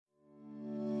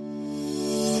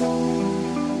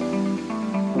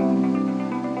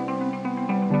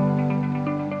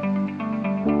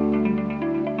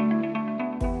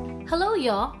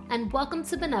y'all, and welcome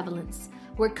to Benevolence,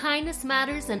 where kindness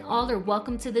matters and all are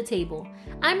welcome to the table.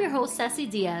 I'm your host, Ceci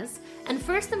Diaz, and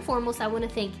first and foremost, I want to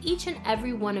thank each and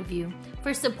every one of you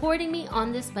for supporting me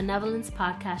on this Benevolence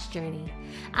podcast journey.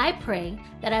 I pray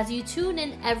that as you tune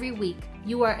in every week,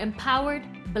 you are empowered,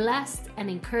 blessed, and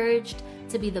encouraged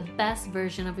to be the best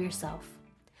version of yourself.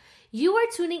 You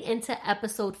are tuning into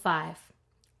episode 5,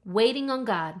 Waiting on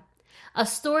God, a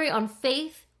story on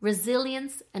faith,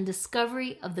 resilience, and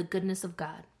discovery of the goodness of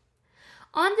God.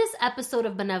 On this episode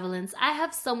of Benevolence, I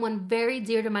have someone very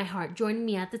dear to my heart joining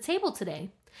me at the table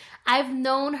today. I've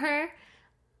known her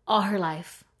all her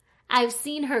life. I've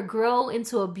seen her grow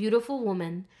into a beautiful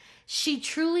woman. She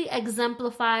truly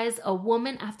exemplifies a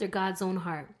woman after God's own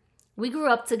heart. We grew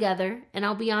up together, and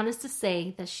I'll be honest to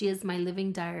say that she is my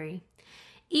living diary.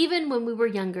 Even when we were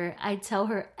younger, I'd tell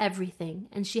her everything,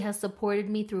 and she has supported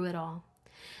me through it all.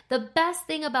 The best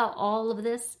thing about all of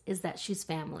this is that she's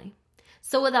family.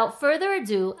 So without further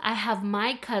ado, I have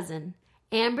my cousin,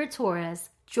 Amber Torres,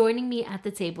 joining me at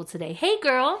the table today. Hey,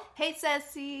 girl. Hey,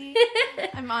 Ceci.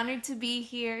 I'm honored to be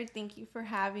here. Thank you for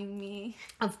having me.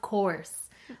 Of course.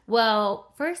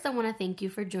 Well, first I want to thank you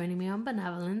for joining me on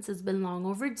Benevolence. It's been long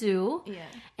overdue. Yeah.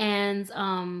 And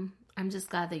I'm just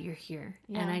glad that you're here.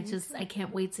 Yeah, And I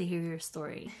can't wait to hear your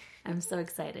story. I'm so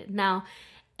excited. Now,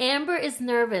 Amber is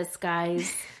nervous,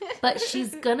 guys, but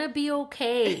she's gonna be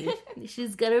okay.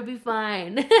 She's gonna be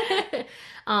fine.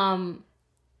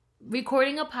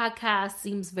 Recording a podcast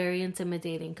seems very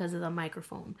intimidating because of the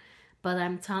microphone, but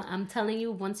I'm telling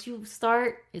you, once you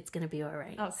start, it's gonna be all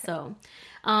right.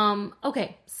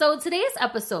 Okay. So today's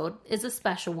episode is a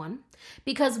special one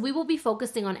because we will be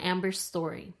focusing on Amber's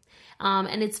story.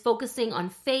 And it's focusing on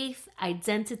faith,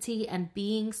 identity, and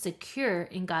being secure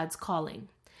in God's calling.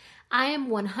 I am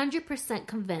 100%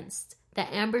 convinced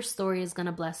that Amber's story is going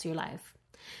to bless your life.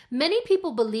 Many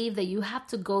people believe that you have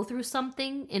to go through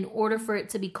something in order for it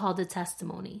to be called a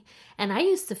testimony. And I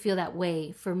used to feel that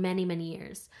way for many, many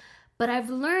years. But I've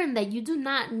learned that you do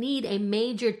not need a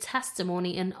major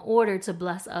testimony in order to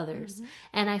bless others. Mm-hmm.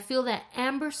 And I feel that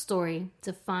Amber's story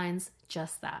defines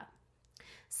just that.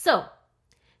 So,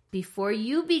 before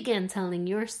you begin telling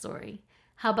your story,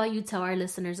 how about you tell our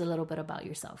listeners a little bit about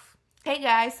yourself? Hey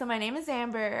guys, so my name is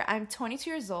Amber. I'm 22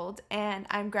 years old and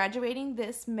I'm graduating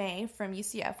this May from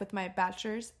UCF with my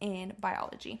bachelor's in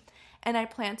biology. And I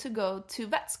plan to go to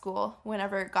vet school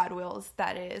whenever God wills,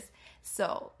 that is.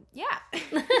 So, yeah.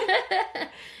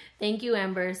 Thank you,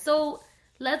 Amber. So,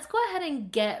 let's go ahead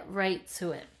and get right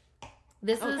to it.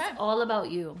 This is all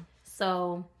about you.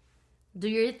 So, do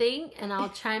your thing and I'll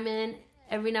chime in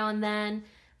every now and then,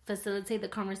 facilitate the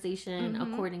conversation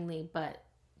accordingly, but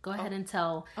go ahead and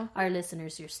tell our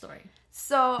listeners your story.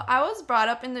 So I was brought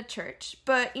up in the church,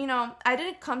 but, I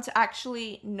didn't come to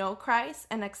actually know Christ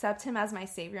and accept him as my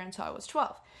savior until I was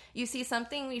 12. You see,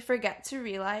 something we forget to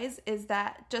realize is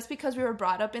that just because we were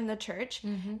brought up in the church,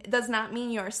 it does not mean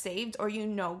you're saved or you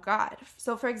know God.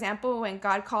 So, for example, when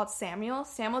God called Samuel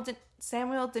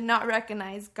did not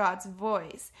recognize God's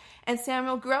voice. And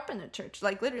Samuel grew up in the church.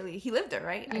 Like, literally, he lived there,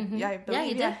 right? I believe. Yeah,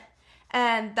 he did.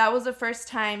 And that was the first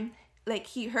time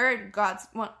he heard God's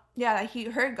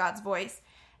voice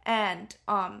and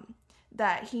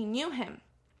that he knew him.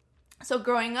 So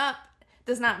growing up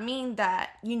does not mean that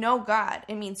you know God.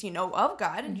 It means you know of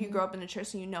God and you grow up in the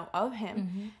church and you know of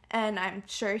him. And I'm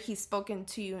sure he's spoken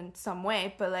to you in some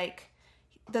way, but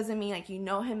doesn't mean you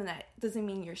know him, and that doesn't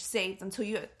mean you're saved until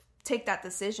you take that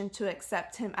decision to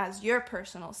accept him as your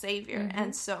personal savior.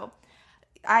 And so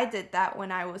I did that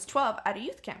when I was 12 at a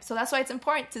youth camp. So that's why it's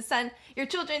important to send your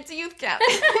children to youth camp.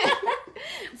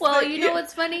 Well, you know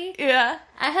what's funny? Yeah.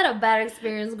 I had a bad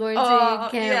experience going to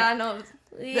youth camp. Yeah, I know.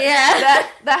 Yeah.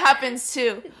 That happens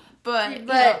too. But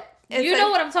you know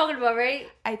what I'm talking about, right?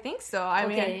 I think so. I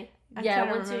went to... I don't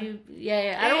want to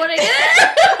get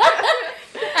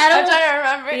I'm trying to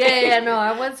remember. No.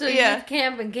 I went to a youth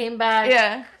camp and came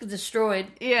back destroyed.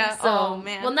 Yeah. So, oh,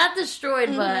 man. Well, not destroyed,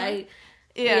 but I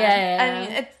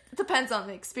mean, it depends on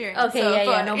the experience. Okay,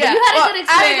 but you had a good experience.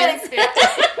 I had a good experience.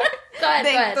 Go ahead,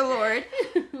 Thank the Lord.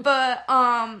 But,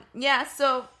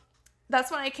 so that's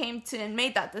when I came to and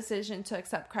made that decision to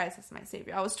accept Christ as my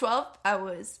savior. I was 12. I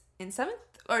was in 7th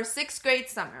or 6th grade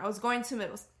summer. I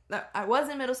was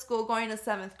in middle school going to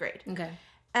 7th grade. Okay.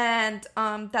 And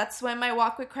that's when my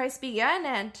walk with Christ began,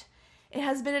 and it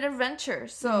has been an adventure.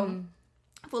 So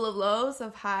full of lows,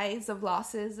 of highs, of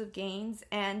losses, of gains,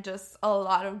 and just a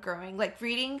lot of growing. I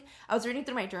was reading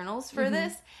through my journals for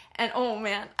this, and oh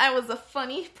man, I was a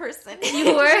funny person.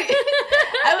 You were?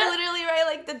 I would literally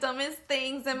write the dumbest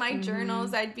things in my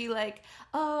journals. I'd be like,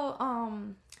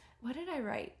 what did I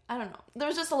write? I don't know. There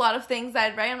was just a lot of things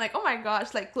that I'd write. I'm like, oh my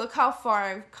gosh, like, look how far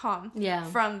I've come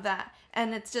from that.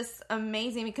 And it's just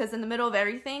amazing because in the middle of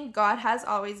everything, God has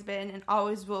always been and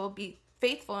always will be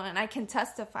faithful. And I can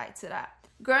testify to that.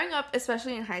 Growing up,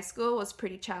 especially in high school, was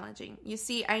pretty challenging. You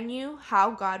see, I knew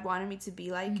how God wanted me to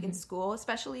be like in school,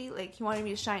 especially. Like, he wanted me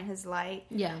to shine his light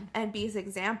and be his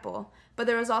example. But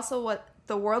there was also what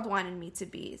the world wanted me to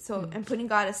be. So, and putting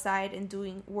God aside and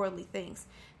doing worldly things.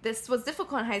 This was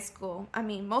difficult in high school. I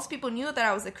mean, most people knew that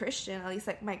I was a Christian, at least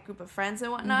like my group of friends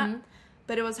and whatnot.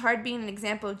 But it was hard being an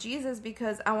example of Jesus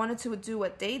because I wanted to do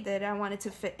what they did. I wanted to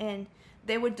fit in.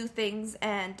 They would do things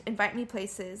and invite me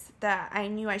places that I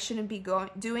knew I shouldn't be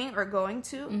doing or going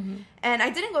to. And I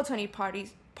didn't go to any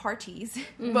parties.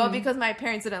 Well, because my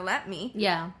parents didn't let me.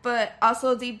 But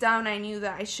also deep down, I knew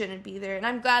that I shouldn't be there. And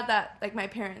I'm glad that like my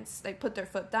parents like put their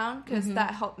foot down because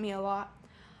that helped me a lot.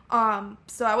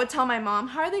 So I would tell my mom,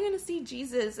 how are they going to see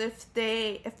Jesus if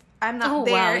I'm not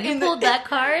there? Wow, you pulled that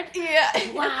card? Yeah.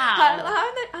 Wow.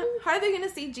 How are they going to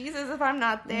see Jesus if I'm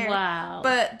not there? Wow.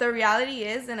 But the reality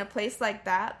is, in a place like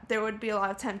that, there would be a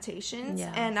lot of temptations,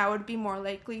 and I would be more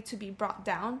likely to be brought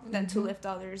down than to lift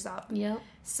others up.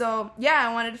 So, yeah,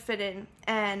 I wanted to fit in,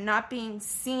 and not being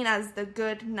seen as the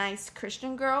good, nice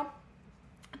Christian girl,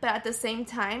 but at the same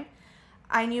time,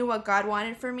 I knew what God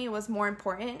wanted for me was more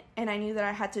important, and I knew that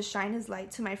I had to shine his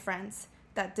light to my friends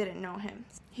that didn't know him.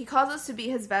 He calls us to be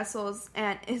his vessels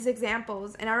and his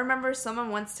examples, and I remember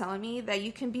someone once telling me that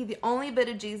you can be the only bit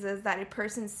of Jesus that a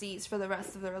person sees for the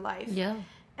rest of their life.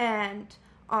 And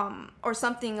or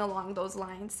something along those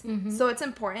lines. So it's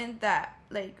important that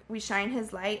like we shine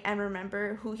his light and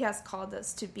remember who he has called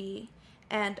us to be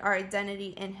and our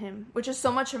identity in him, which is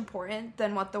so much important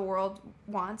than what the world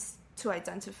wants to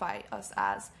identify us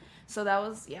as. So that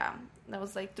was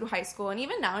like through high school, and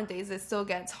even nowadays it still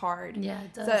gets hard. Yeah,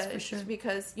 it does, for sure.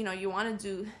 Because, you know, you want to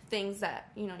do things that,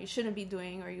 you know, you shouldn't be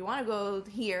doing, or you want to go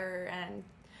here and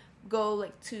go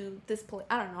like to this place,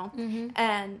 I don't know.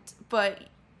 But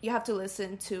you have to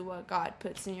listen to what God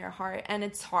puts in your heart, and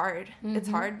it's hard. It's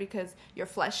hard because your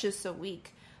flesh is so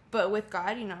weak. But with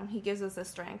God, you know, he gives us the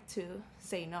strength to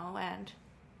say no. And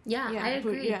I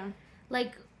agree.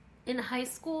 Like in high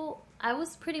school, I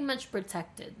was pretty much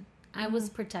protected. I was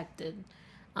protected.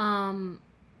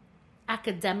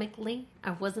 Academically,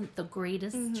 I wasn't the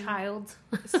greatest child.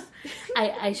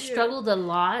 I struggled a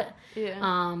lot.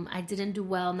 I didn't do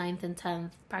well 9th and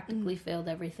 10th, practically failed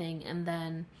everything. And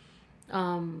then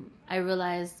I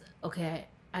realized, okay,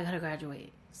 I gotta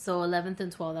graduate. So 11th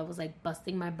and 12th, I was like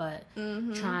busting my butt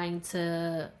trying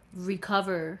to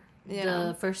recover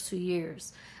the first 2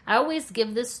 years. I always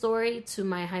give this story to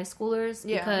my high schoolers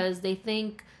because they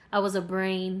think I was a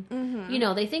brain. You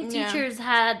know, they think teachers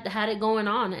had it going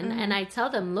on. And I tell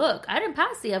them, look, I didn't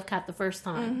pass the FCAT the first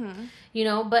time. You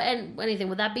know, but and anything,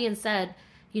 with that being said,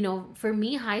 you know, for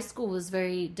me, high school was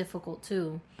very difficult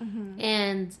too.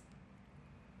 And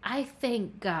I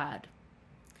thank God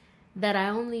that I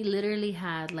only literally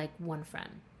had like one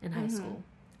friend in high school.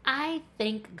 I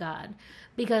thank God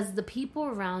because the people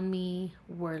around me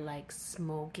were like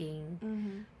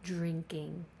smoking,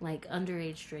 drinking, like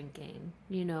underage drinking,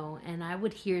 you know, and I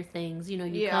would hear things, you know,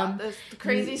 those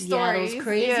crazy stories. Those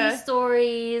crazy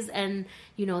stories. And,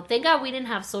 you know, thank God we didn't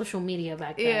have social media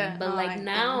back then. But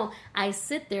now I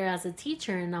sit there as a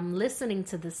teacher and I'm listening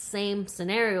to the same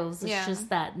scenarios. It's just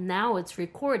that now it's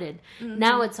recorded.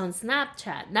 Now it's on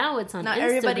Snapchat. Now it's on Instagram.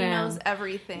 Everybody knows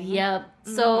everything. Yep.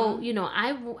 So, you know,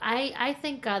 I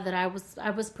thank God that I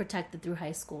was protected through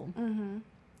high school.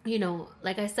 You know,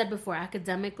 like I said before,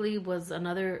 academically was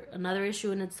another issue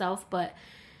in itself, but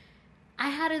I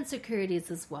had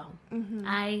insecurities as well.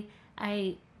 I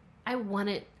didn't want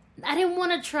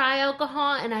to try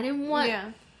alcohol, and I didn't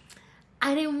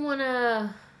want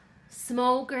to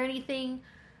smoke or anything,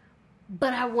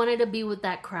 but I wanted to be with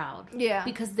that crowd.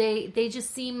 Because they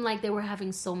just seemed like they were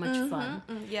having so much fun.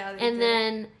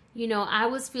 Then, you know, I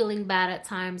was feeling bad at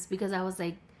times because I was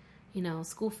like, you know,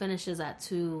 school finishes at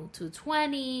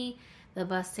 2:20. The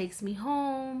bus takes me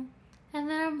home, and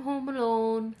then I'm home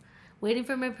alone, waiting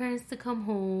for my parents to come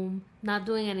home, not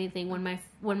doing anything. When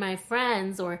my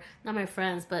friends, or not my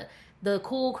friends, but the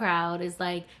cool crowd is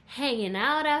like hanging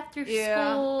out after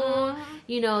school,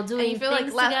 you know, doing and you feel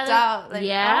things like left together. out. Like,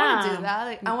 I want to do that.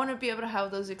 Like, I want to be able to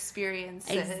have those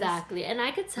experiences. Exactly. And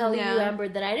I could tell you, Amber,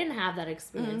 that I didn't have that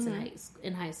experience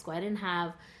in high school. I didn't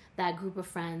have that group of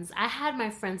friends. I had my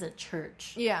friends at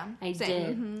church. I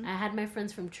did. I had my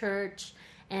friends from church,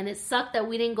 and it sucked that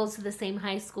we didn't go to the same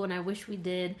high school, and I wish we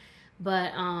did.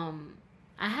 But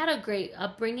I had a great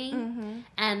upbringing,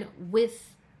 and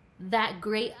with that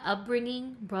great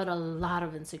upbringing brought a lot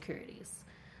of insecurities.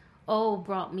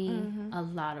 Brought me a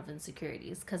lot of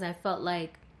insecurities, because I felt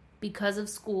like because of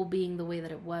school being the way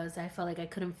that it was, I felt like I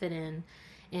couldn't fit in,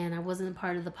 and I wasn't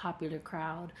part of the popular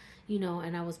crowd, you know,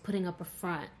 and I was putting up a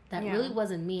front that really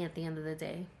wasn't me at the end of the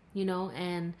day, you know,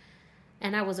 and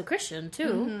I was a Christian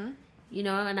too, you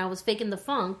know, and I was faking the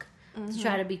funk to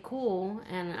try to be cool,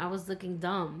 and I was looking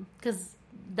dumb, because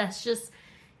that's just,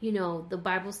 you know, the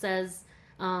Bible says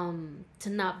to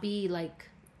not be like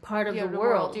part of the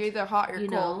world. You're either hot or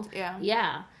cold. Know?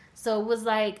 Yeah. So it was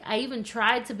like, I even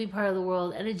tried to be part of the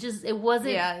world, and it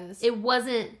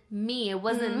wasn't me. It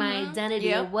wasn't my identity.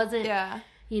 It wasn't,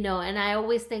 you know, and I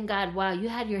always thank God, wow, you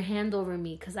had your hand over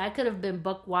me, because I could have been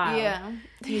buck wild. Yeah.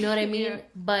 You know what I mean?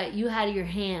 But you had your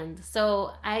hand.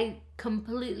 So I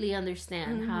completely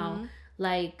understand how,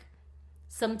 like,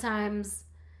 sometimes,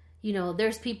 you know,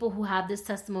 there's people who have this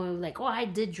testimony like, oh, I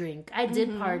did drink, I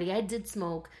did party, I did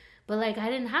smoke. But, like, I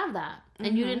didn't have that.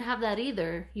 And you didn't have that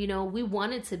either. You know, we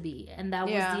wanted to be. And that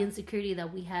was the insecurity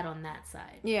that we had on that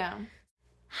side. Yeah.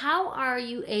 How are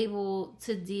you able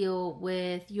to deal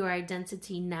with your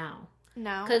identity now?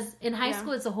 No. Because in high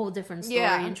school, it's a whole different story.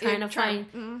 And trying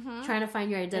to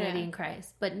find your identity in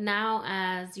Christ. But now,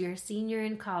 as you're a senior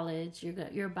in college,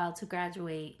 you're about to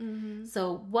graduate.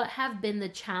 So what have been the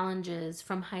challenges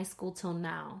from high school till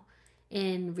now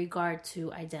in regard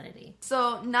to identity?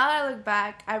 So now that I look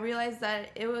back, I realize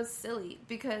that it was silly,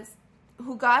 because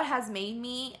who God has made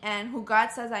me and who God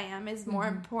says I am is more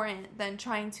important than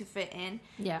trying to fit in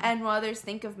and what others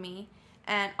think of me.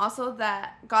 And also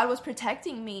that God was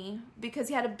protecting me because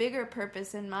he had a bigger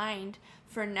purpose in mind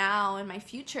for now and my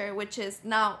future, which is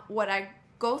now what I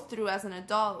go through as an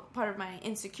adult, part of my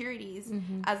insecurities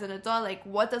as an adult. Like,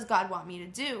 what does God want me to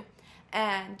do?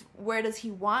 And where does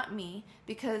he want me?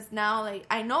 Because now, like,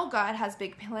 I know God has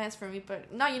big plans for me,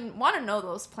 but now you want to know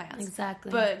those plans.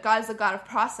 Exactly. But God is a God of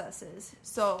processes.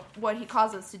 So what he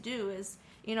calls us to do is,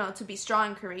 you know, to be strong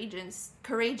and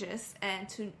courageous, and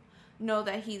to know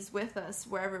that he's with us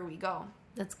wherever we go.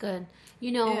 That's good.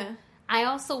 You know, I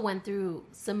also went through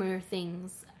similar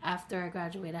things after I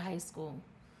graduated high school.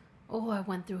 I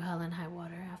went through hell and high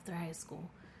water after high school.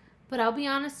 But I'll be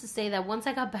honest to say that once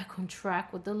I got back on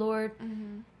track with the Lord,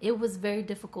 it was very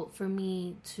difficult for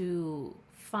me to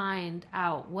find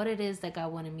out what it is that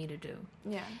God wanted me to do.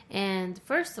 Yeah. And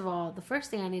first of all, the first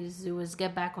thing I needed to do was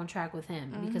get back on track with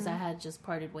him, because I had just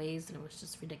parted ways and it was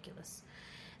just ridiculous.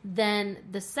 Then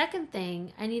the second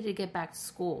thing, I needed to get back to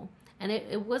school. And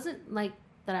it wasn't like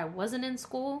that I wasn't in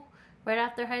school right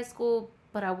after high school,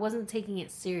 but I wasn't taking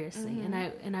it seriously.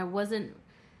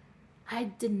 I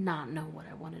did not know what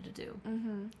I wanted to do.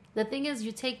 The thing is,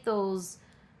 you take those,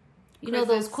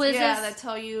 those quizzes. Yeah, that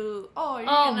tell you,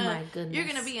 my goodness, you're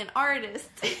going to be an artist.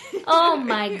 Oh,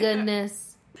 my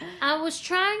goodness. I was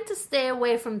trying to stay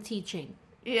away from teaching.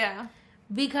 Yeah.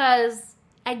 Because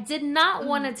I did not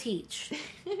want to teach.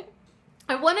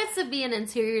 I wanted to be an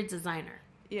interior designer.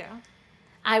 Yeah.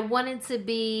 I wanted to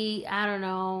be, I don't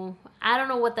know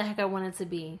what the heck I wanted to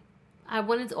be. I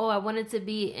wanted to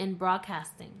be in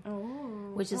broadcasting.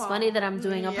 Which is funny that I'm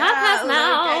doing a podcast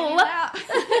now.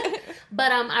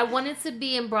 But I wanted to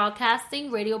be in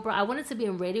broadcasting, I wanted to be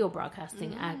in radio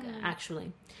broadcasting,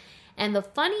 actually. And the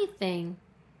funny thing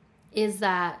is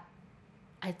that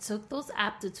I took those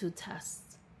aptitude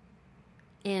tests,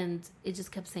 and it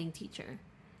just kept saying teacher.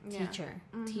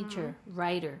 Teacher,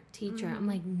 writer, teacher. I'm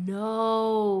like,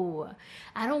 no,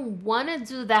 I don't want to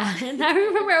do that. And I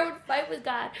remember I would fight with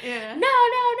God. Yeah. No.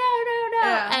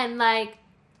 Yeah. And like,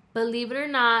 believe it or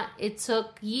not, it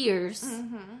took years.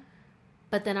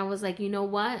 But then I was like, you know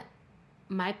what?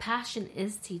 My passion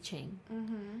is teaching,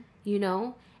 you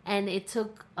know? And it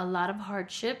took a lot of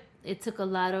hardship. It took a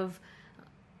lot of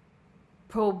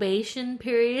probation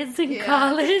periods in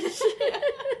college.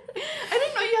 I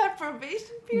didn't know you had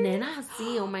probation periods. Nena,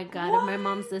 sí. Oh my God. What? If my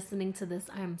mom's listening to this,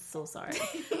 I'm so sorry.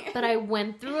 But I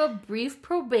went through a brief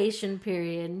probation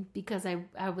period because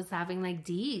I was having like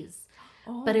D's.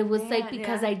 But it was like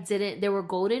because I didn't, there were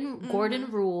Gordon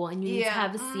rule, and you need to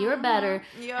have a C or better.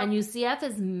 And UCF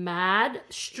is mad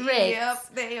strict. Yep,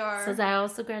 they are. Because I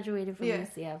also graduated from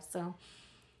UCF. So,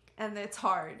 and it's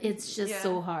hard. It's just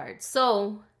so hard.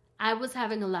 So I was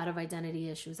having a lot of identity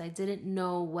issues. I didn't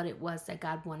know what it was that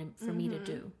God wanted for me to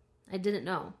do. I didn't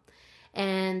know.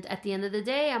 And at the end of the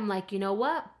day, I'm like, you know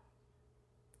what?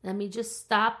 Let me just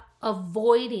stop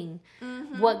avoiding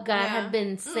what God had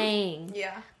been saying.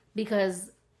 Yeah.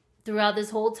 Because throughout this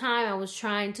whole time, I was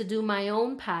trying to do my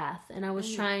own path. And I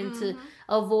was trying to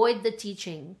avoid the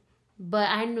teaching. But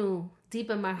I knew deep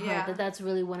in my heart that that's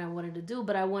really what I wanted to do.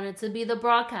 But I wanted to be the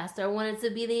broadcaster. I wanted to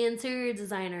be the interior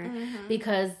designer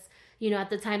because, you know,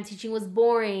 at the time teaching was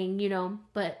boring, you know,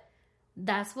 but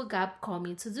that's what God called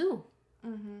me to do.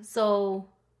 So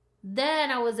then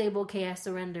I was able, okay, I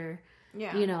surrender.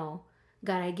 Yeah. You know,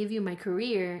 God, I give you my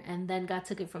career, and then God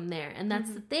took it from there. And that's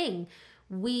the thing.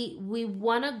 We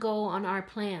want to go on our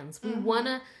plans. We want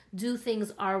to do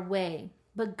things our way.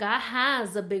 But God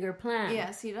has a bigger plan.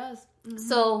 Yes, he does.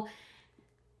 So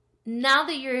now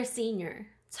that you're a senior,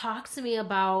 talk to me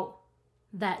about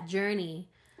that journey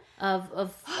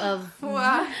of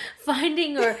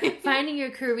finding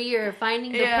your career,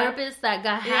 finding the purpose that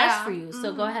God has for you.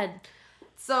 So go ahead.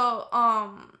 So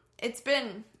it's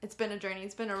been a journey.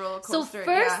 It's been a roller coaster. So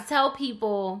first, tell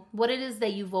people what it is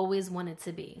that you've always wanted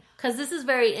to be, because this is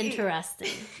very interesting.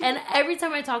 And every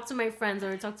time I talk to my friends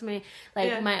or I talk to my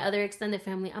my other extended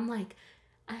family, I'm like,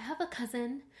 I have a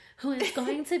cousin who is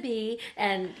going to be,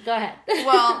 and go ahead.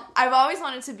 Well, I've always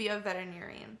wanted to be a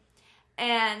veterinarian.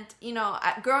 And, you know,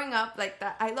 growing up like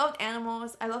that, I loved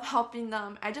animals. I love helping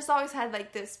them. I just always had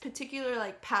like this particular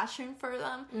like passion for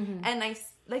them. And I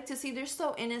like to see they're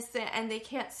so innocent and they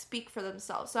can't speak for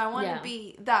themselves. So I want to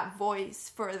be that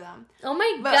voice for them. Oh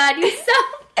my God, you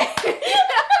sound...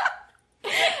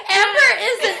 Amber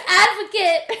is an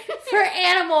advocate for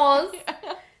animals.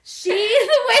 She's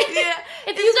the way...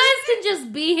 If you guys can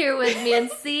just be here with me and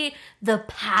see the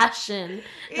passion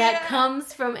that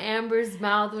comes from Amber's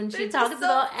mouth when she talks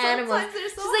about animals. They're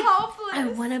so she's helpless. like, I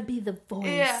want to be the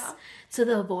voice to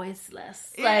the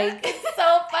voiceless. Like, it's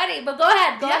so funny. But go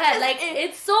ahead. Like,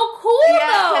 it's so cool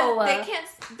though. They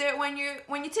can't...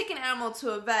 when you take an animal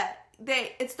to a vet,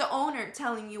 it's the owner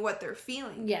telling you what they're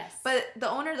feeling. Yes. But the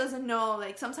owner doesn't know,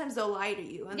 like, sometimes they'll lie to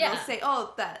you and they'll say,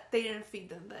 oh, that they didn't feed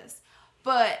them this.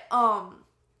 But,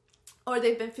 or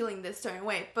they've been feeling this certain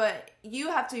way. But you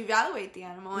have to evaluate the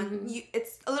animal, and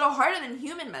it's a little harder than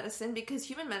human medicine, because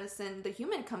human medicine, the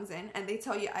human comes in and they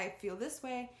tell you, I feel this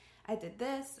way, I did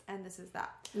this, and this is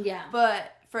that. Yeah.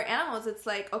 But for animals, it's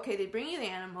like, okay, they bring you the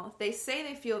animal, they say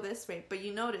they feel this way, but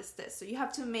you notice this. So you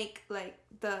have to make, like,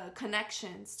 the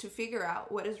connections to figure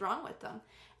out what is wrong with them.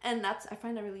 And I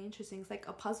find that really interesting. It's like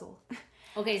a puzzle.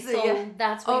 Okay, so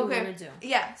that's what you want to do.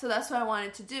 Yeah, so that's what I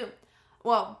wanted to do.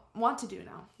 Well, want to do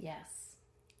now. Yes.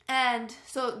 And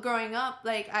so growing up,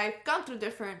 like, I've gone through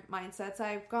different mindsets.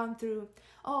 I've gone through,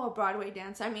 a Broadway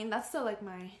dance. I mean, that's still like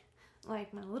my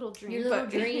little dream. Your little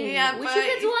dream. Yeah, which you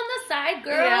can do on the side,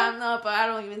 girl. Yeah, no, but I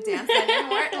don't even dance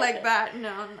anymore like that.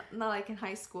 No, not like in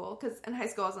high school, because in high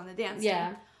school I was on the dance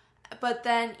team. But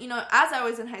then, you know, as I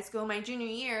was in high school, my junior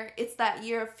year, it's that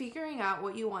year of figuring out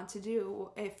what you want to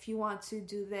do. If you want to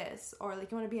do this, or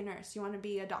like you want to be a nurse, you want to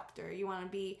be a doctor, you want to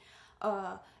be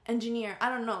engineer, I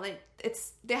don't know, like,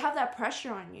 they have that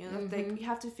pressure on you. Like, you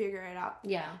have to figure it out.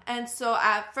 Yeah. And so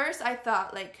at first I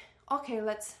thought, like, okay,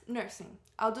 nursing.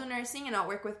 I'll do nursing and I'll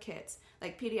work with kids,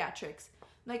 like pediatrics.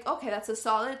 Like, okay,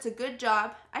 it's a good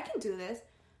job. I can do this.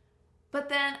 But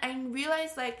then I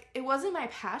realized, like, it wasn't my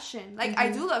passion. Like,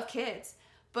 I do love kids,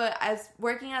 but as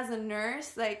working as a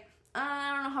nurse, like,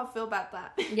 I don't know how I feel about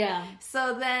that. Yeah.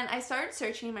 So then I started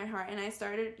searching in my heart, and I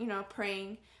started, you know,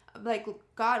 praying, like,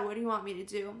 God, what do you want me to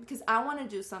do? Because I want to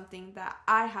do something that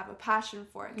I have a passion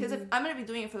for. Because if I'm going to be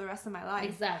doing it for the rest of my life,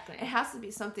 exactly, it has to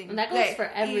be something. And that goes for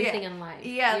everything in life.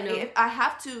 Yeah, you know? If I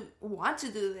have to want to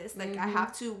do this. Like, I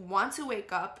have to want to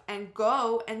wake up and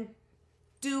go and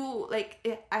do, like,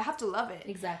 I have to love it.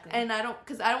 Exactly. And I don't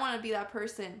want to be that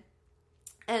person.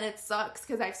 And it sucks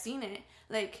because I've seen it.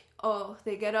 Like,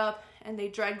 they get up and they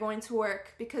dread going to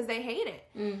work because they hate it.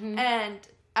 And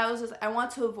I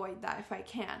want to avoid that if I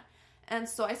can. And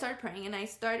so I started praying, and I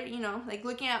started, you know, like,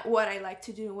 looking at what I like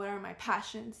to do, what are my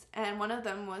passions. And one of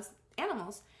them was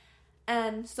animals.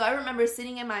 And so I remember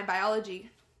sitting in my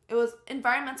biology. It was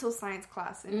environmental science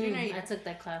class in junior year. I took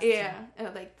that class too.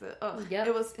 Like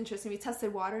it was interesting. We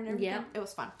tested water and everything. Yep. It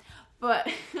was fun. But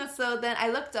so then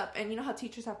I looked up, and you know how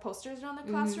teachers have posters around the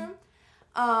classroom?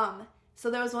 So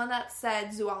there was one that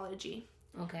said zoology.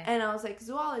 Okay. And I was like,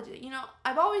 zoology. You know,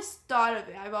 I've always thought of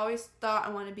it. I've always thought I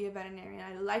want to be a veterinarian.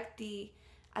 I liked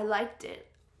it.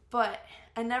 But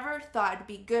I never thought it'd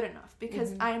be good enough,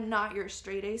 because I am not your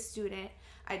straight A student.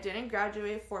 I didn't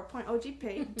graduate 4.0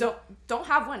 GPA. Don't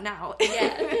have one now.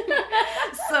 Yeah.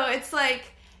 So it's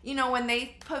like, you know, when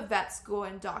they put vet school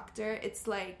and doctor, it's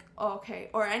like, okay,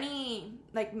 or any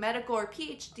like medical or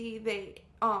PhD, they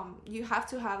you have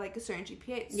to have like a certain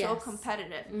GPA. It's so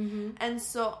competitive. And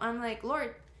so I'm like,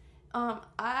 Lord, I'm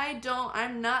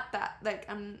not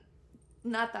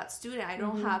that student. I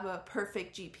don't have a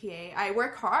perfect GPA. I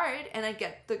work hard and I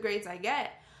get the grades I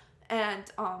get. and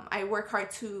I work hard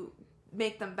to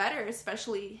make them better,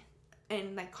 especially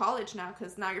in like college now,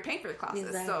 because now you're paying for the classes.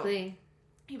 Exactly.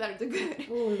 So you better do good.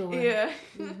 Oh, Lord. Yeah.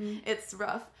 It's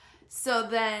rough. So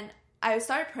then I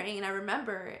started praying, and I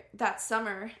remember that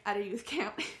summer at a youth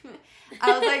camp,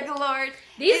 I was like, Lord,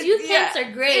 these youth camps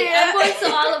are great. I'm going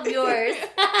to all of yours.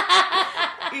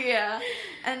 Yeah.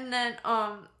 And then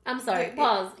I'm sorry,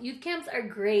 pause. Youth camps are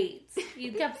great.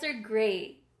 Youth camps are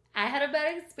great. I had a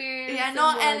bad experience. Yeah,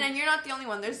 no, and you're not the only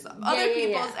one. There's other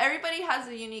people. Yeah. Everybody has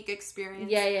a unique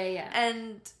experience. Yeah.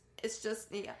 And it's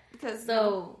just, because...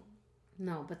 So,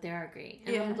 no, but they are great.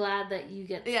 And I'm glad that you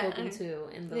get spoken to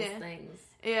in those things.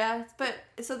 Yeah, but,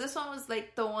 so this one was,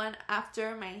 like, the one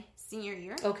after my senior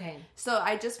year. Okay. So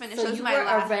I just finished. So you were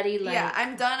already, like... Yeah,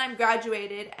 I'm done, I'm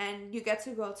graduated, and you get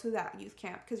to go to that youth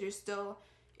camp, because you're still...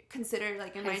 considered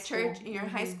like in my church, and you're in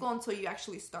high school until you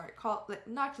actually start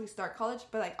not actually start college,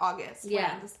 but like August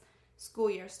when the school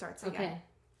year starts again. Okay.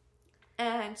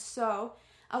 And so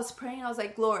I was praying, I was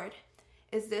like, Lord,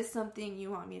 is this something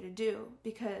you want me to do?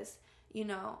 Because,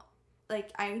 like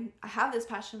I have this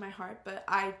passion in my heart, but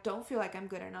I don't feel like I'm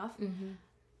good enough.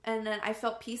 And then I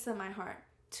felt peace in my heart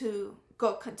to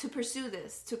pursue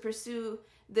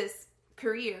this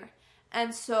career.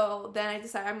 And so then I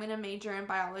decided I'm going to major in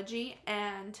biology.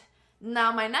 And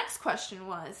now my next question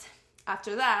was,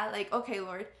 after that, like, okay,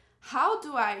 Lord, how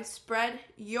do I spread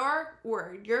your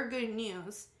word, your good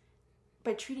news,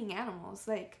 by treating animals?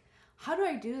 Like, how do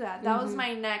I do that? That was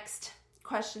my next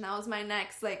question. That was my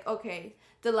next, like, okay,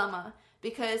 dilemma.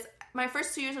 Because my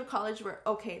first 2 years of college were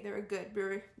okay. They were good. We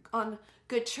were on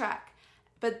good track.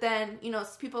 But then,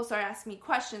 people started asking me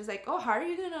questions like, oh, how are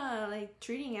you going to, like,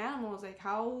 treating animals? Like,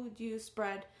 how do you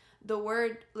spread the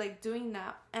word, like, doing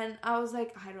that? And I was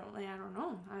like, I don't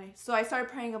know. So I started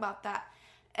praying about that.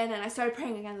 And then I started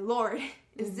praying again, Lord,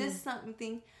 is this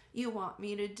something you want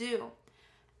me to do?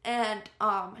 And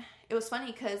it was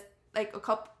funny because, like,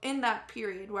 in that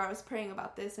period where I was praying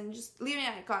about this and just leaving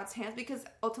it at God's hands, because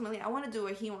ultimately I want to do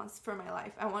what he wants for my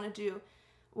life. I want to do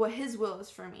what his will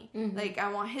is for me. Like,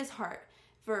 I want his heart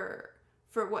for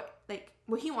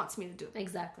what he wants me to do.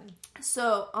 Exactly.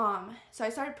 So I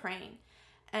started praying,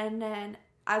 and then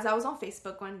as I was on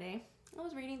Facebook one day, I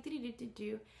was reading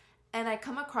and I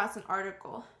come across an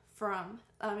article from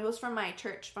it was from my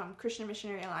church, from Christian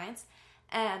Missionary Alliance,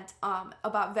 and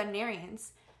about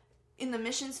veterinarians in the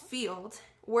missions field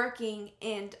working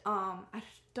in I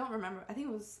don't remember, I think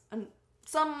it was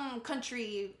some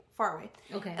country far away.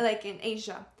 Okay. Like in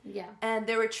Asia. Yeah. And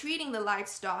they were treating the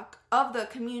livestock of the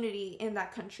community in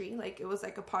that country. Like it was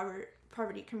like a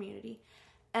poverty community.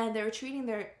 And they were treating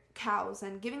their cows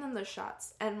and giving them the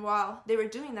shots. And while they were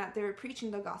doing that, they were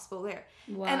preaching the gospel there.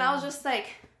 Wow. And I was just like,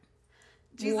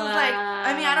 Jesus, like,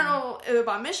 I mean, I don't know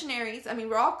about missionaries. I mean,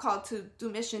 we're all called to do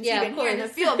missions even here in the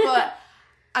field. But,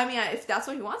 I mean, if that's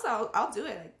what he wants, I'll do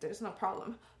it. Like, there's no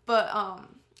problem. But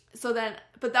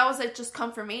that was like just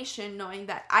confirmation, knowing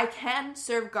that I can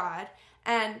serve God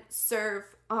and serve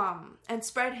and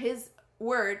spread his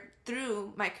word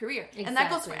through my career. Exactly. And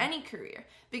that goes for any career,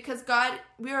 because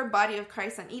we are a body of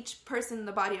Christ, and each person in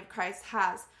the body of Christ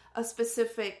has a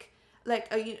specific, like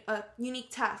a unique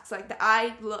task. Like the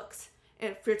eye looks,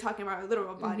 if you're talking about a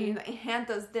literal body, the hand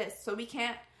does this. So we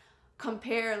can't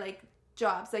compare like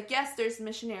jobs. Like, yes, there's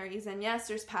missionaries, and yes,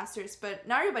 there's pastors, but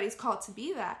not everybody's called to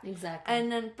be that.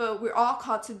 Exactly. But we're all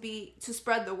called to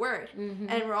spread the word,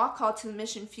 and we're all called to the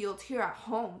mission field here at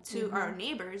home, to our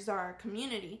neighbors, our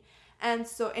community, and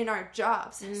so in our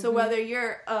jobs. So whether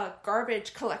you're a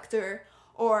garbage collector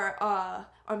or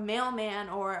a mailman,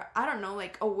 or I don't know,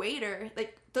 like a waiter,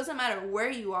 like doesn't matter where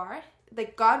you are,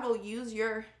 like God will use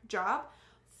your job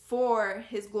for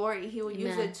his glory. He will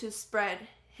use it to spread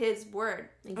his word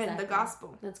and the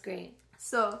gospel. That's great.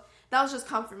 So that was just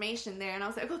confirmation there, and I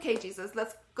was like, okay, Jesus,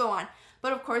 let's go on.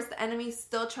 But of course, the enemy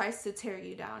still tries to tear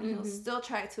you down. He'll still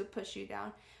try to push you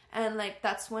down. And like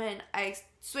that's when I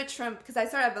switched from, because I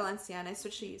started at Valencia and I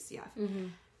switched to UCF.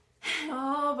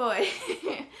 Oh boy,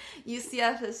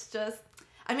 UCF is just,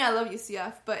 I mean, I love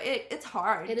UCF, but it's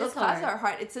hard. Those classes are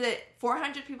hard. It's a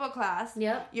 400 people class.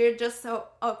 Yep. You're just so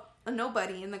a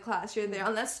nobody in the class. You're there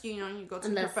unless you go to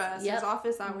the professor's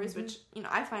office hours, which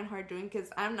I find hard doing, because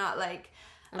I'm not like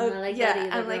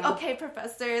I'm like, okay,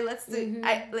 professor, let's do.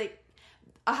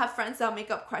 I'll have friends that'll make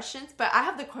up questions, but I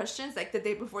have the questions like the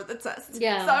day before the test.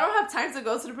 Yeah. So I don't have time to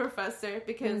go to the professor,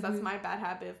 because that's my bad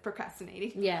habit of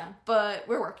procrastinating. Yeah. But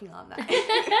we're working on that.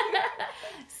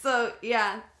 So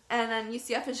yeah, and then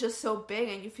UCF is just so big,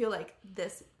 and you feel like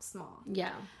this small.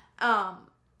 Yeah.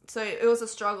 So it was a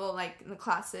struggle, like, in the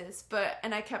classes,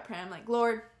 and I kept praying, I'm like,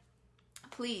 Lord,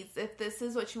 please, if this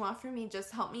is what you want from me,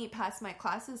 just help me pass my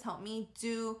classes, help me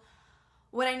do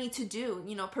what I need to do,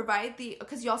 you know, provide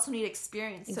because you also need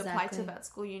experience to apply to vet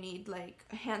school. You need, like,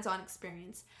 hands-on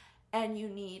experience, and you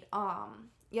need,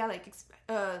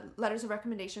 letters of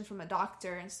recommendation from a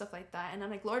doctor and stuff like that. And I'm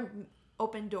like, Lord,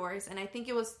 open doors. And I think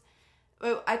I was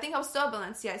still at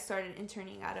Valencia. I started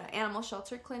interning at an animal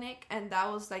shelter clinic, and that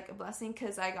was, like, a blessing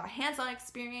because I got hands-on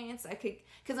experience.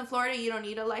 Because in Florida, you don't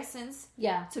need a license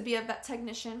to be a vet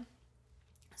technician.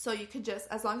 So you could just,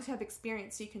 as long as you have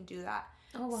experience, you can do that.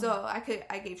 Oh, wow. So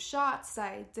I gave shots,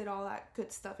 I did all that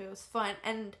good stuff. It was fun,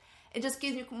 and it just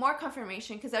gives me more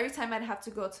confirmation because every time I'd have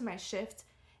to go to my shift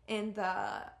in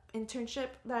the internship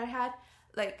that I had,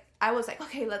 like, I was like,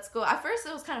 okay, let's go. At first,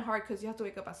 it was kind of hard because you have to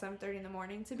wake up at 7:30 in the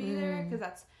morning to be there because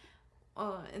that's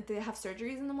they have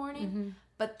surgeries in the morning. Mm-hmm.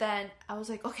 But then I was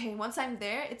like, okay, once I'm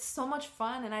there, it's so much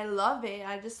fun, and I love it.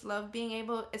 I just love being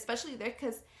able, especially there,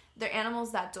 because they're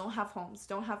animals that don't have homes,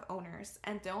 don't have owners,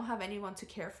 and don't have anyone to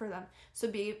care for them. So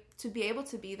to be able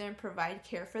to be there and provide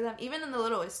care for them, even in the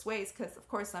littlest ways, because of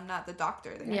course I'm not the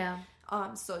doctor there. Yeah.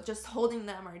 So just holding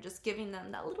them or just giving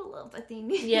them that little love that they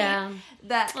need. Yeah.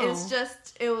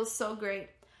 It was so great.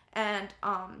 And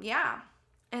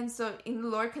and so the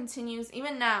Lord continues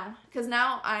even now, because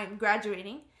now I'm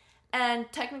graduating,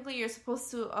 and technically you're supposed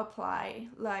to apply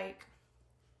like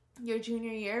your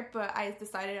junior year, but I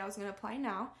decided I was going to apply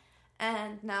now.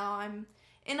 And now I'm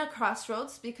in a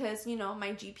crossroads because, you know,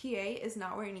 my GPA is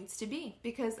not where it needs to be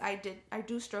because I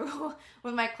do struggle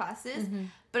with my classes. Mm-hmm.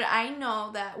 But I know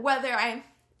that whether I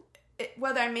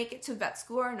make it to vet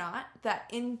school or not,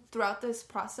 that throughout this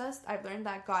process, I've learned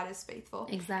that God is faithful.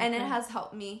 Exactly. And it has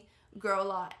helped me grow a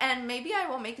lot. And maybe I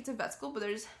won't make it to vet school, but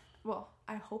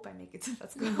I hope I make it to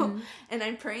vet school. Mm-hmm. And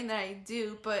I'm praying that I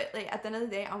do. But, like, at the end of the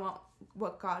day, I want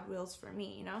what God wills for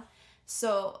me, you know?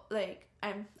 So, like,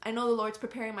 I know the Lord's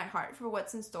preparing my heart for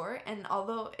what's in store, and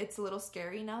although it's a little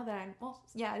scary now that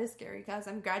it is scary because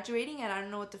I'm graduating and I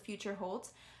don't know what the future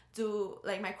holds.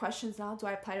 My questions now, do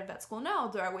I apply to vet school now?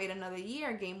 Do I wait another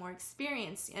year, gain more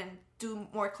experience, and do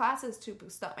more classes to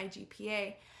boost up my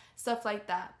GPA? Stuff like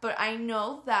that. But I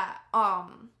know that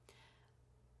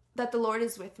that the Lord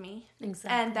is with me.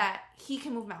 Exactly. And that He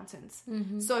can move mountains.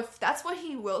 Mm-hmm. So if that's what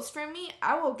He wills for me,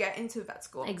 I will get into vet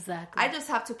school. Exactly. I just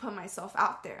have to put myself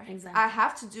out there. Exactly. I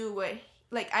have to do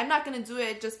I'm not going to do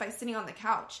it just by sitting on the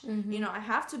couch. Mm-hmm. You know, I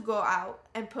have to go out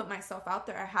and put myself out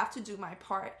there. I have to do my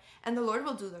part, and the Lord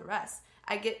will do the rest.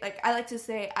 I like to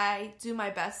say, I do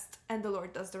my best and the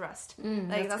Lord does the rest.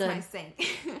 That's my saying.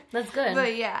 That's good.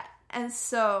 But yeah. And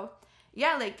so,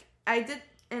 yeah, I did,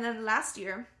 and then last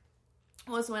year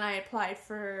was when I applied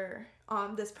for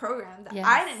this program that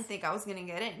I didn't think I was going to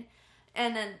get in.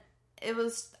 And then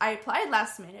I applied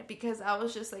last minute because I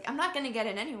was just like, I'm not going to get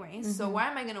in anyway. Mm-hmm. So why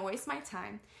am I going to waste my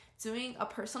time doing a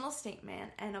personal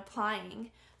statement and applying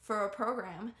for a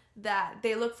program that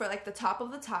they look for, like, the top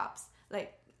of the tops,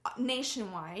 like,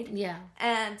 nationwide. Yeah.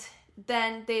 And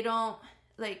then they look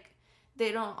for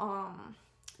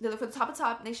the top of the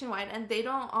top nationwide, and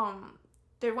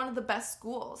they're one of the best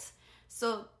schools.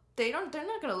 So they're not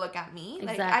gonna look at me.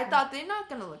 Exactly. Like, I thought they're not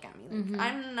gonna look at me. Like,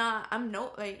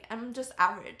 mm-hmm. I'm just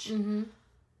average. Mm-hmm.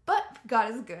 But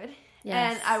God is good.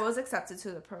 Yes. And I was accepted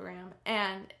to the program,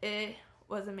 and it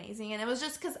was amazing. And it was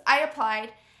just because I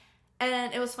applied,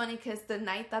 and it was funny because the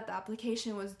night that the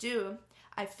application was due,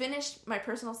 I finished my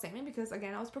personal statement because,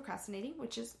 again, I was procrastinating,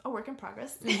 which is a work in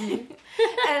progress. Mm-hmm.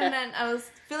 And then I was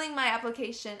filling my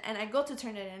application, and I go to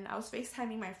turn it in. I was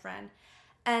FaceTiming my friend,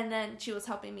 and then she was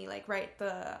helping me, like, write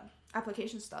the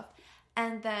application stuff.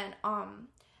 And then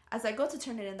as I go to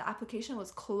turn it in, the application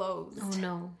was closed. Oh,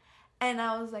 no. And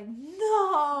I was like,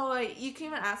 no. Like, you can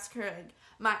even ask her. Like,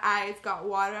 my eyes got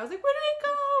water. I was like, where did it go?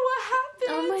 What happened?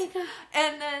 Oh, my God.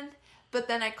 But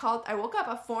then I woke up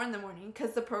at 4 a.m.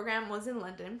 because the program was in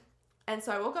London. And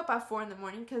so I woke up at 4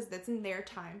 a.m. because that's in their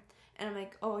time. And I'm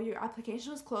like, oh, your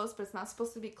application was closed, but it's not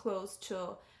supposed to be closed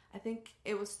till, I think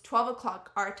it was 12 o'clock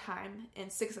our time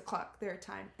and 6 o'clock their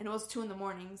time. And it was 2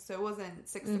 a.m, so it wasn't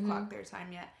 6 o'clock their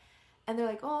time yet. And they're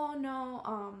like, oh, no,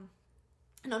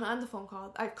 no, not on the phone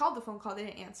call. I called the phone call, they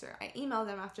didn't answer. I emailed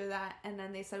them after that, and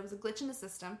then they said it was a glitch in the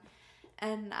system.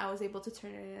 And I was able to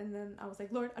turn it in, and then I was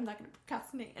like, Lord, I'm not going to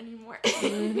procrastinate anymore.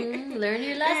 Mm-hmm. Learn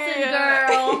your lesson,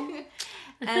 girl.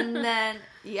 And then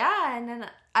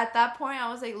at that point,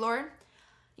 I was like, Lord,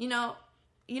 you know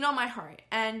my heart,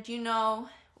 and you know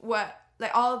what,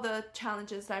 like, all the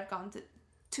challenges that I've gone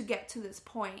to get to this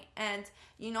point, and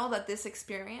you know that this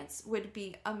experience would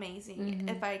be amazing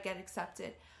if I get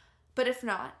accepted. But if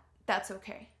not, that's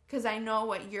okay, because I know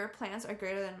what your plans are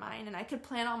greater than mine, and I could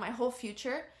plan on my whole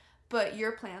future. but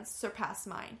your plans surpass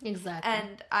mine. Exactly.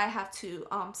 And I have to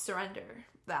surrender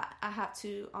that. I have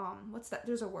to what's that?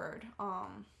 There's a word. I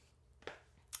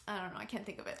don't know. I can't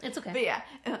think of it. It's okay. But yeah,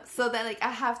 so then like I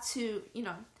have to,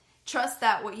 trust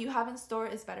that what you have in store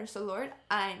is better. So Lord,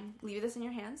 I leave this in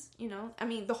your hands. I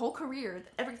mean, the whole career,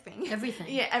 everything.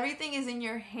 Yeah, everything is in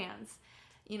your hands.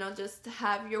 Just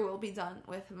have your will be done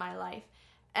with my life.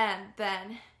 And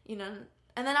then,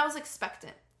 and then I was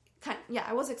expectant.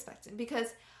 I was expectant because,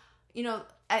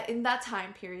 in that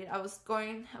time period, I was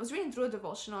reading through a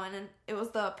devotional, and then it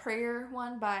was the prayer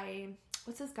one by,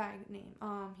 what's this guy name?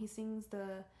 He sings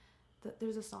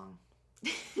there's a song.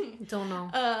 Don't know.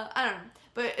 I don't know,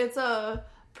 but it's a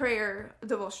prayer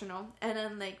devotional, and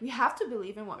then like we have to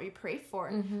believe in what we pray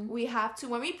for. We have to,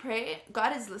 when we pray,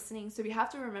 God is listening, so we have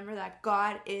to remember that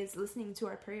God is listening to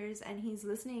our prayers, and he's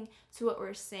listening to what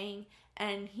we're saying,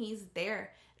 and he's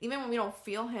there even when we don't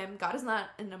feel him. God is not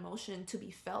an emotion to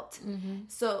be felt.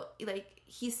 So like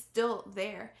he's still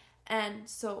there. And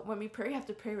so when we pray, we have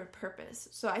to pray with purpose.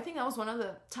 So I think that was one of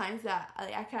the times that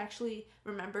I could actually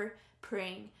remember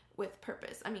praying with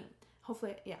purpose. I mean,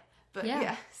 hopefully, yeah. But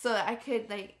yeah, so I could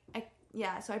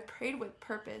so I prayed with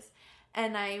purpose,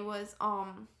 and I was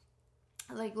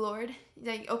like, Lord,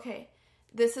 like, okay,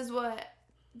 this is what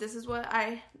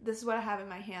I have in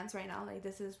my hands right now. Like,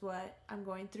 this is what I'm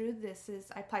going through.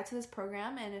 I applied to this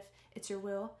program, and if it's your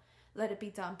will, let it be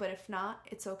done. But if not,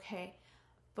 it's okay.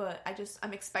 But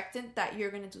I'm expectant that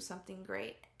you're going to do something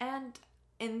great. And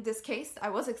in this case, I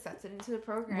was accepted into the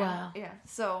program. Wow. Yeah.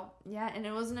 So, yeah, and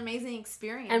it was an amazing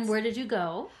experience. And where did you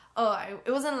go? Oh,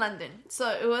 it was in London. So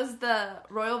it was the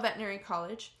Royal Veterinary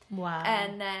College. Wow.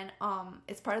 And then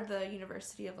it's part of the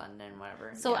University of London,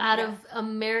 whatever. So out of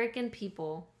American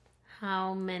people,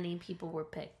 how many people were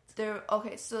picked?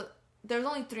 So there's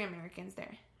only 3 Americans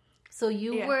there. So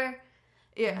you were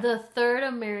the third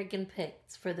American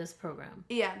picked for this program.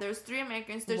 Yeah, there's 3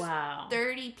 Americans. There's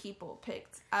 30 people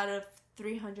picked out of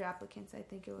 300 applicants, I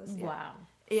think it was. Yeah. Wow.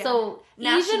 Yeah. So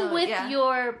even with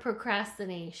your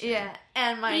procrastination,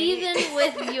 and my even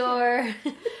with your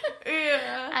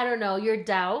I don't know, your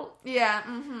doubt,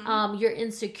 your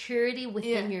insecurity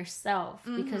within yourself,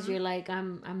 because you're like,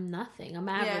 I'm nothing, I'm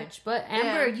average. But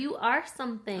Amber, you are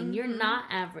something. You're not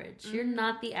average. You're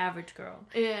not the average girl.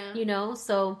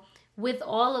 So with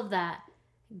all of that,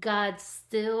 God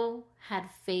still had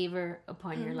favor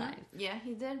upon your life. Yeah,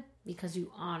 he did. Because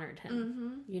you honored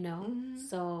him,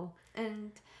 So...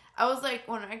 And I was like,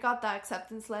 when I got that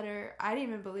acceptance letter, I didn't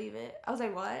even believe it. I was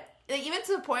like, what? Like, even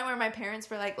to the point where my parents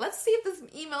were like, let's see if this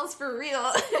email's for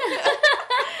real.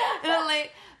 And I'm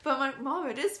like, but my mom,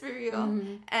 it is for real.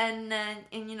 And then,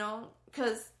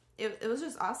 because it was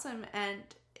just awesome. And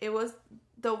it was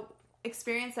the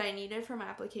experience that I needed for my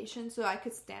application so I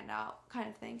could stand out, kind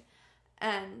of thing.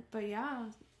 And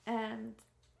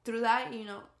through that,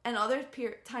 and other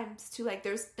times too, like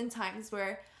there's been times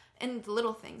where in the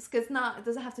little things, because it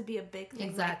doesn't have to be a big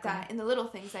thing like that. In the little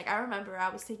things, like I remember I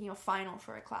was taking a final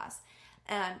for a class,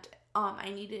 and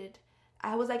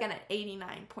I was like at an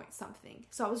 89 point something,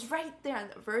 so I was right there on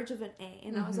the verge of an A,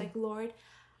 and I was like, Lord,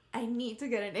 I need to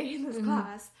get an A in this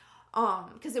class,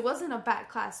 because it wasn't a bad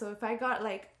class. So if I got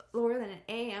like lower than an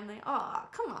A, I'm like, oh,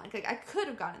 come on, like I could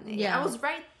have gotten an A. I was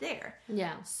right there.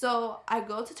 So I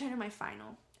go to turn in my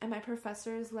final, and my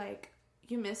professor is like,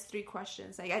 you missed 3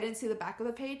 questions. Like, I didn't see the back of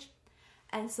the page.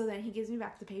 And so then he gives me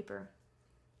back the paper.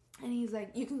 And he's like,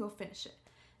 you can go finish it.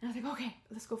 And I was like, okay,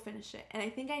 let's go finish it. And I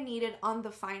think I needed on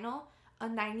the final a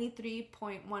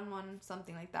 93.11,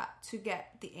 something like that, to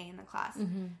get the A in the class.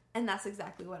 And that's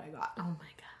exactly what I got. Oh, my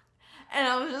God. And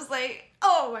I was just like,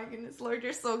 oh, my goodness, Lord,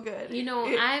 you're so good.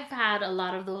 I've had a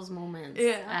lot of those moments.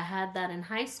 Yeah. I had that in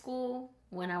high school.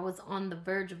 When I was on the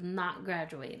verge of not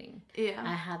graduating,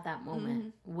 I had that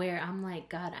moment where I'm like,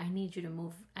 God, I need you to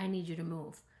move. I need you to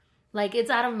move. Like, it's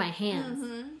out of my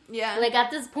hands. Yeah. Like,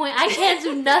 at this point, I can't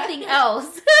do nothing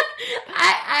else.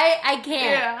 I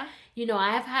can't. Yeah.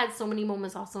 I have had so many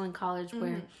moments also in college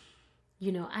where,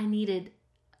 I needed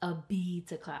a B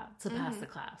to pass the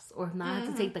class. Or if not, I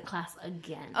had to take the class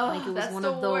again. Oh, like, it was one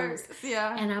of those. Worst.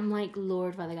 Yeah. And I'm like,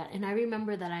 Lord, Father God. And I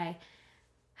remember that I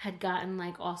had gotten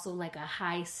like also like a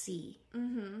high C,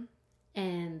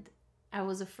 and I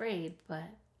was afraid, but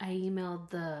I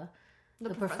emailed the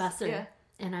professor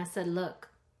and I said, look,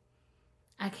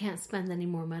 I can't spend any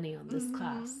more money on this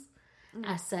class.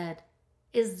 I said,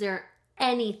 is there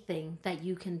anything that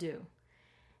you can do?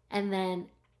 And then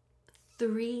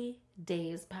 3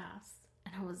 days passed,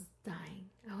 and I was dying.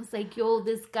 I was like, yo,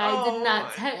 this guy did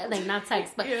not not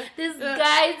text, but this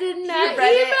guy did not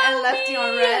read it and left you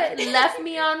on red. Left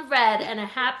me on red, and it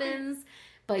happens.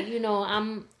 But, you know,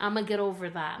 I'm going to get over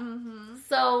that. Mm-hmm.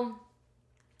 So,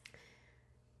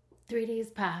 3 days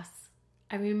pass.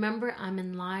 I remember I'm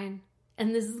in line.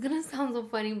 And this is going to sound so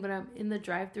funny, but I'm in the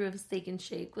drive-thru of Steak and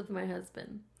Shake with my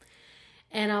husband.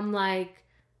 And I'm like,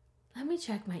 let me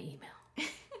check my email.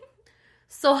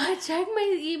 So I check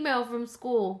my email from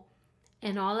school.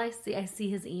 And all I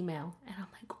see his email. And I'm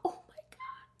like, oh my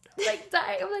God. I'm like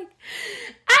dying. I'm like,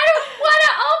 I don't want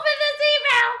to open this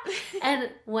email. And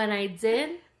when I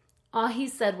did, all he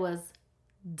said was,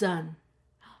 done.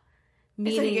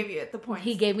 Meaning, so he gave you the points.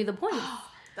 He gave me the points.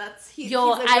 He's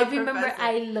I remember professor.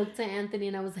 I looked at Anthony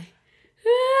and I was like,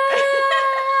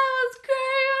 I was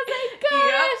crying. I was like,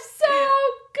 God, it's so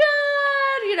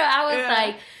good. You know, I was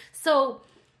like, so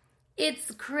it's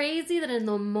crazy that in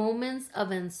the moments of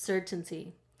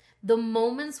uncertainty, the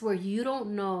moments where you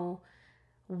don't know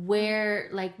where,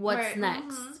 like, what's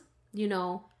next, you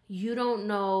know, you don't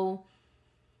know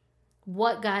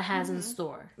what God has in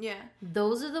store. Yeah.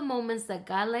 Those are the moments that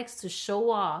God likes to show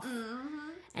off.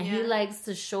 And he likes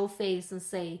to show face and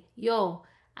say, yo,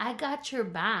 I got your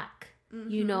back,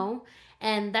 you know?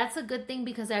 And that's a good thing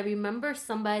because I remember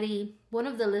one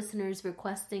of the listeners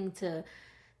requesting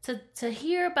to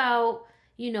hear about,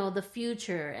 you know, the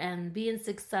future and being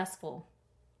successful.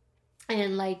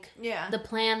 And like the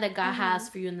plan that God has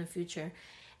for you in the future.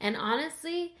 And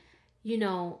honestly, you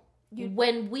know,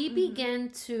 when we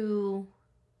begin to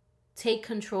take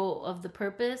control of the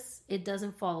purpose, it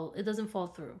doesn't fall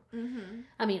through.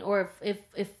 I mean, or if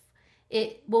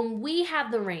when we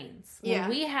have the reins, when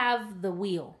we have the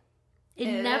wheel, it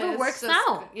never works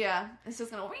out. Yeah, it's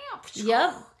just gonna.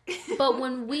 Yep. But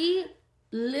when we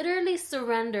literally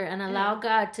surrender and allow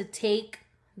God to take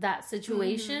that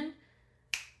situation,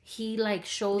 he like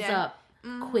shows up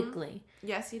quickly.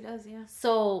 Yes, he does. Yeah.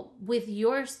 So with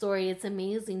your story, it's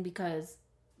amazing because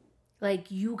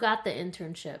like you got the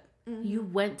internship. You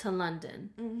went to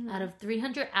London. Out of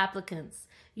 300 applicants,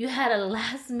 you had a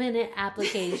last minute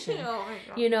application. Oh my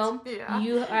God. You know,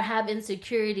 you have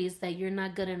insecurities that you're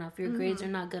not good enough. Your grades are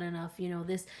not good enough. You know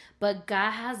this, but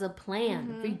God has a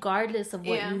plan regardless of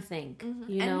what you think.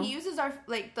 You know, and he uses our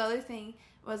like the other thing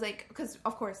was like because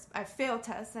of course I failed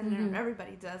tests and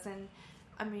everybody does, and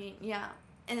I mean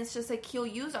and it's just like he'll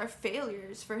use our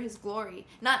failures for his glory.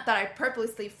 Not that I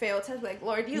purposely fail tests, like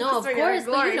Lord, use this for your glory.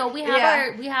 But you know, we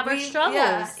have our struggles.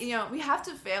 Yeah, you know, we have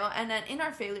to fail, and then in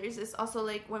our failures, it's also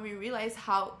like when we realize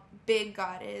how big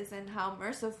God is and how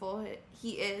merciful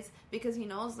He is, because He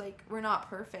knows like we're not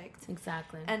perfect.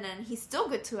 Exactly. And then He's still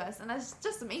good to us, and that's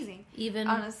just amazing. Even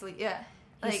honestly,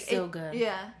 He's still good.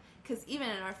 Yeah. Because even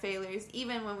in our failures,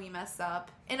 even when we mess up,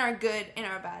 in our good, in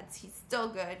our bads, He's still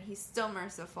good. He's still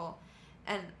merciful.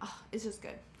 And it's just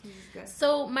good. He's just good.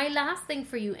 So my last thing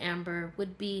for you, Amber,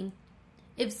 would be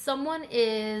if someone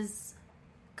is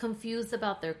confused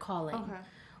about their calling,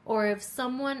 or if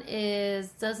someone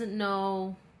doesn't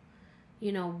know,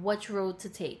 you know, which road to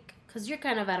take, because you're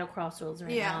kind of at a crossroads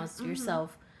right now as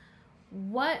yourself.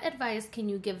 What advice can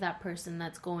you give that person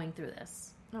that's going through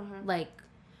this? Like,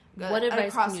 what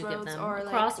advice can you give them? Or like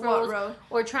crossroads, what road?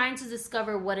 Or trying to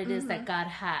discover what it is that God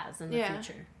has in the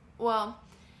future. Well,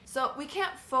 so we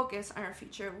can't focus on our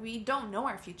future. We don't know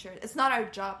our future. It's not our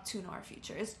job to know our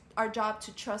future. It's our job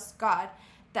to trust God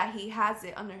that He has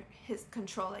it under His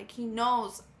control. Like He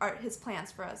knows His plans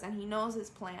for us, and He knows His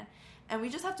plan. And we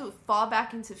just have to fall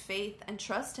back into faith and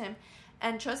trust Him,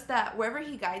 and trust that wherever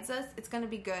He guides us, it's going to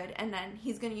be good, and then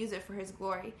He's going to use it for His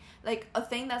glory. Like a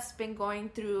thing that's been going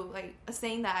through, like a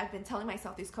saying that I've been telling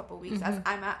myself these couple of weeks as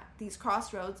I'm at these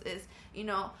crossroads is, you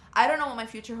know, I don't know what my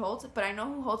future holds, but I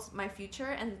know who holds my future,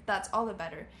 and that's all the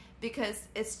better. Because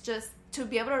it's just to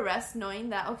be able to rest knowing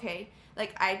that, okay,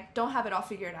 like I don't have it all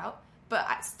figured out, but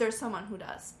there's someone who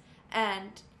does.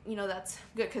 And you know, that's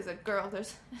good because a girl,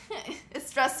 it's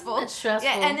stressful. It's stressful.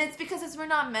 Yeah, and it's because we're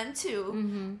not meant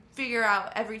to figure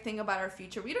out everything about our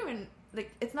future. We don't even,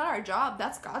 like, it's not our job.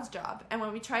 That's God's job. And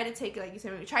when we try to take, like you said,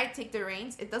 when we try to take the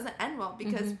reins, it doesn't end well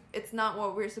because it's not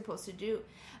what we're supposed to do.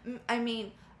 I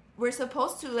mean, we're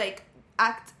supposed to, like,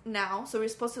 act now. So we're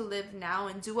supposed to live now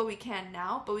and do what we can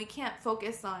now. But we can't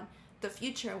focus on the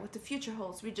future, what the future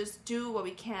holds. We just do what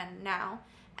we can now.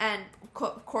 And,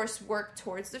 of course, work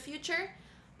towards the future.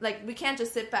 Like, we can't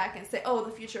just sit back and say, oh, the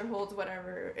future holds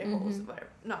whatever it holds, whatever.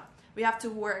 No. We have to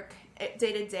work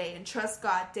day to day and trust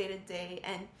God day to day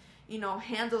and, you know,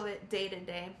 handle it day to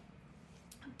day.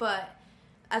 But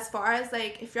as far as,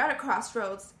 like, if you're at a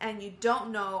crossroads and you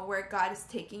don't know where God is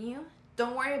taking you,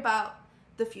 don't worry about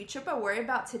the future, but worry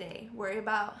about today. Worry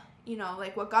about, you know,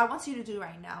 like, what God wants you to do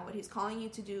right now, what He's calling you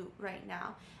to do right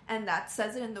now. And that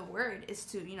says it in the Word is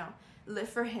to, you know, live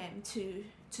for Him, to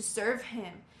to serve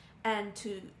him and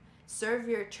to serve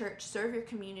your church, serve your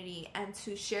community, and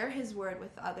to share his word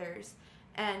with others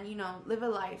and, you know, live a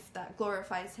life that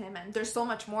glorifies him. And there's so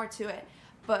much more to it.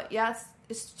 But yeah,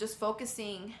 it's just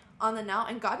focusing on the now,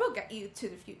 and God will get you to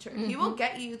the future. He will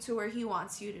get you to where he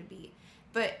wants you to be.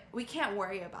 But we can't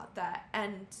worry about that.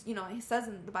 And, you know, he says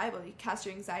in the Bible, you cast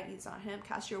your anxieties on him,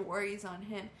 cast your worries on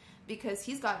him, because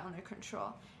he's got it under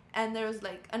control. And there's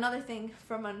like another thing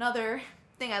from another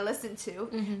thing I listened to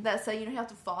that said, you know, you have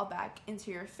to fall back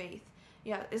into your faith.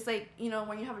 Yeah, it's like, you know,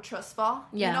 when you have a trust fall,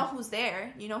 you know who's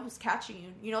there, you know who's catching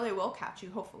you, you know they will catch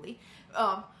you, hopefully.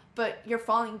 But you're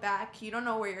falling back, you don't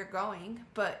know where you're going,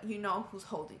 but you know who's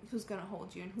going to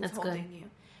hold you and who's holding you.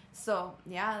 So,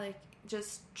 yeah, like,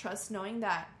 just trust knowing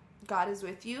that God is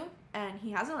with you and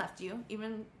he hasn't left you,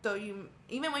 even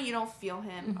when you don't feel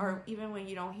him or even when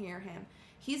you don't hear him.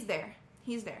 He's there.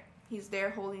 He's there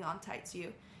holding on tight to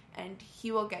you, and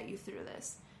he will get you through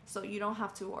this. So you don't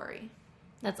have to worry.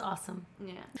 That's awesome.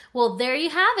 Yeah. Well, there you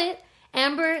have it.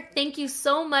 Amber, thank you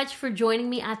so much for joining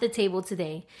me at the table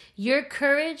today. Your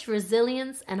courage,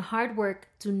 resilience, and hard work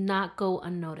do not go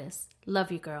unnoticed. Love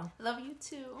you, girl. Love you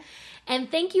too. And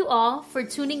thank you all for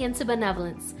tuning into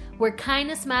Benevolence, where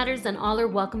kindness matters and all are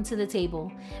welcome to the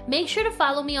table. Make sure to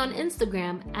follow me on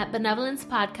Instagram at Benevolence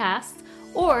Podcast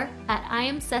or at I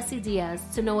am Ceci Diaz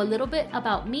to know a little bit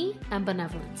about me and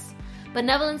Benevolence.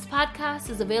 Benevolence Podcast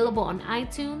is available on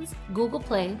iTunes, Google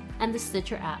Play, and the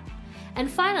Stitcher app. And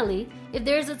finally, if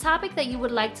there is a topic that you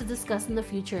would like to discuss in the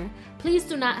future, please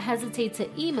do not hesitate to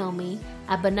email me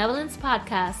at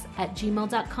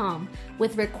benevolencepodcast@gmail.com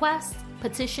with requests,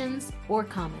 petitions, or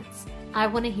comments. I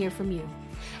want to hear from you.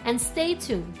 And stay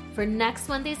tuned for next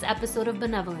Monday's episode of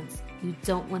Benevolence. You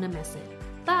don't want to miss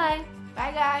it. Bye.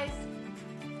 Bye, guys.